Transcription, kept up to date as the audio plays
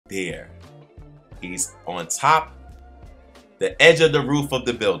there. He's on top, the edge of the roof of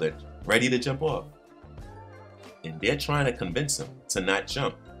the building, ready to jump off. And they're trying to convince him to not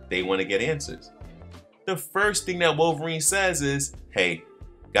jump. They want to get answers. The first thing that Wolverine says is, hey,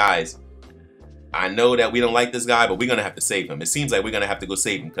 guys, I know that we don't like this guy, but we're going to have to save him. It seems like we're going to have to go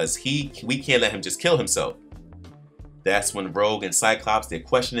save him because we can't let him just kill himself. That's when Rogue and Cyclops, they're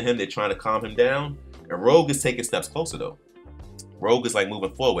questioning him. They're trying to calm him down. And Rogue is taking steps closer, though. Rogue is like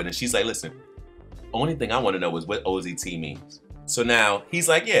moving forward. And she's like, listen, only thing I want to know is what OZT means. So now he's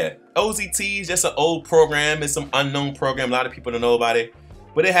like, yeah, OZT is just an old program. It's some unknown program. A lot of people don't know about it.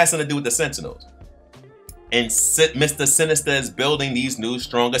 But it has something to do with the Sentinels. And Mr. Sinister is building these new,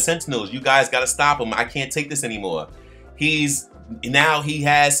 stronger Sentinels. You guys got to stop him. I can't take this anymore. He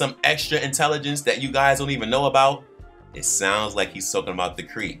has some extra intelligence that you guys don't even know about. It sounds like he's talking about the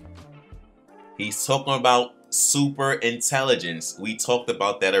Kree. He's talking about super intelligence. We talked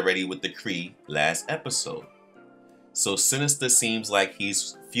about that already with the Kree last episode. So Sinister seems like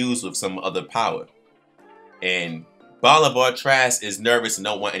he's fused with some other power. And Bolivar Trash is nervous and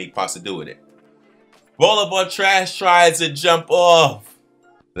don't want any parts to do with it. Bolivar Trash tries to jump off.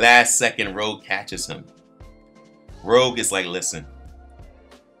 Last second, Rogue catches him. Rogue is like, listen,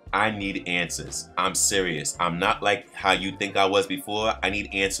 I need answers. I'm serious. I'm not like how you think I was before. I need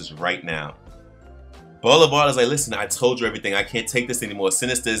answers right now. Bolivar is like, listen, I told you everything. I can't take this anymore.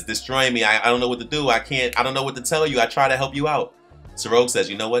 Sinister is destroying me. I don't know what to do. I don't know what to tell you. I try to help you out. So Rogue says,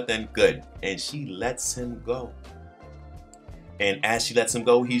 you know what then? Good. And she lets him go. And as she lets him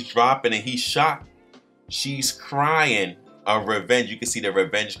go, he's dropping and he's shocked. She's crying of revenge. You can see the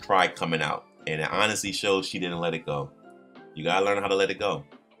revenge cry coming out. And it honestly shows she didn't let it go. You gotta learn how to let it go.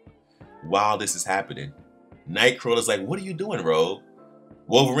 While this is happening, Nightcrawler's like, what are you doing, Rogue?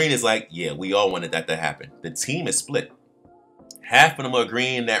 Wolverine is like, yeah, we all wanted that to happen. The team is split. Half of them are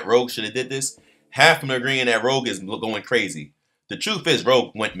agreeing that Rogue should have did this. Half of them are agreeing that Rogue is going crazy. The truth is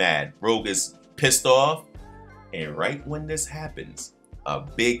Rogue went mad. Rogue is pissed off. And right when this happens, a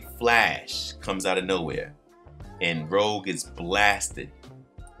big flash comes out of nowhere. And Rogue is blasted.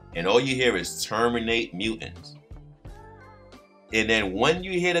 And all you hear is terminate mutants. And then when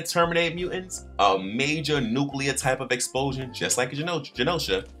you hear the terminate mutants, a major nuclear type of explosion, just like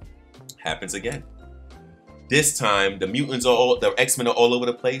Genosha, happens again. This time, the mutants are the X-Men are all over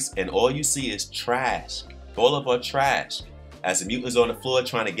the place, and all you see is trash. Bolivar Trash. As the mutants are on the floor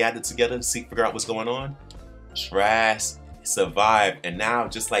trying to gather together to figure out what's going on, Trash survived. And now,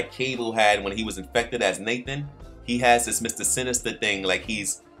 just like Cable had when he was infected as Nathan, he has this Mr. Sinister thing, like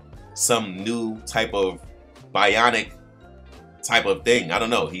he's some new type of bionic type of thing. I don't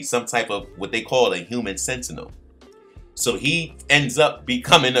know. He's some type of what they call a human sentinel. So he ends up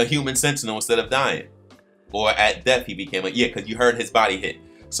becoming a human sentinel instead of dying. Or at death he became because you heard his body hit.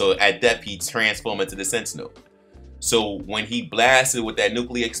 So at death he transformed into the sentinel. So when he blasted with that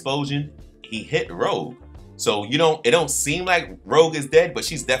nuclear explosion, he hit Rogue. So it don't seem like Rogue is dead, but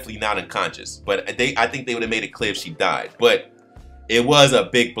she's definitely not unconscious. But I think they would have made it clear if she died. But it was a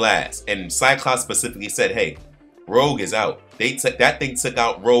big blast. And Cyclops specifically said, hey, Rogue is out. That thing took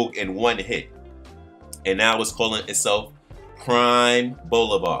out Rogue in one hit. And now it's calling itself Prime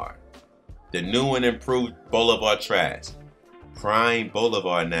Bolivar. The new and improved Bolivar Trash. Prime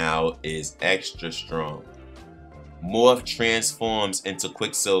Bolivar now is extra strong. Morph transforms into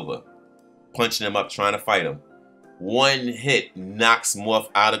Quicksilver, punching him up, trying to fight him. One hit knocks Morph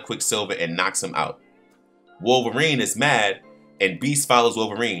out of Quicksilver and knocks him out. Wolverine is mad, and Beast follows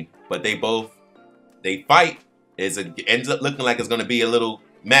Wolverine, but they fight. It ends up looking like it's going to be a little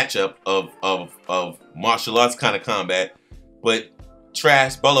matchup of martial arts kind of combat, but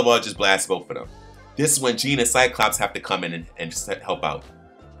Trash Bolivar just blasts both of them. This is when Jean and Cyclops have to come in and help out.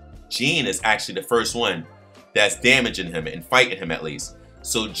 Jean is actually the first one that's damaging him and fighting him at least.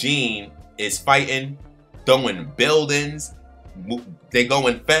 So Jean is fighting, throwing buildings. They're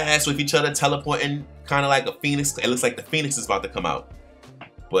going fast with each other, teleporting, kind of like a phoenix. It looks like the phoenix is about to come out.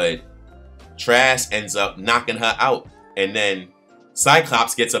 But Trash ends up knocking her out. And then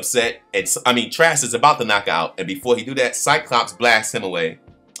Cyclops gets upset. Trash is about to knock her out. And before he do that, Cyclops blasts him away.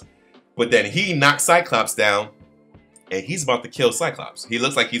 But then he knocks Cyclops down. And he's about to kill Cyclops. He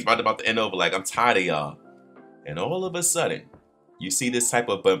looks like he's about to end over like, I'm tired of y'all. And all of a sudden, you see this type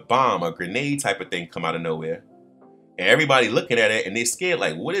of bomb or grenade type of thing come out of nowhere. And everybody looking at it and they're scared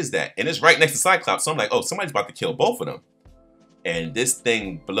like, what is that? And it's right next to Cyclops. So I'm like, oh, somebody's about to kill both of them. And this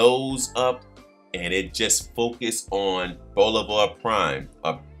thing blows up and it just focused on Bolivar Prime,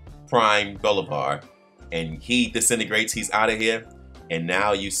 Prime Bolivar. And he disintegrates, he's out of here. And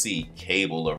now you see Cable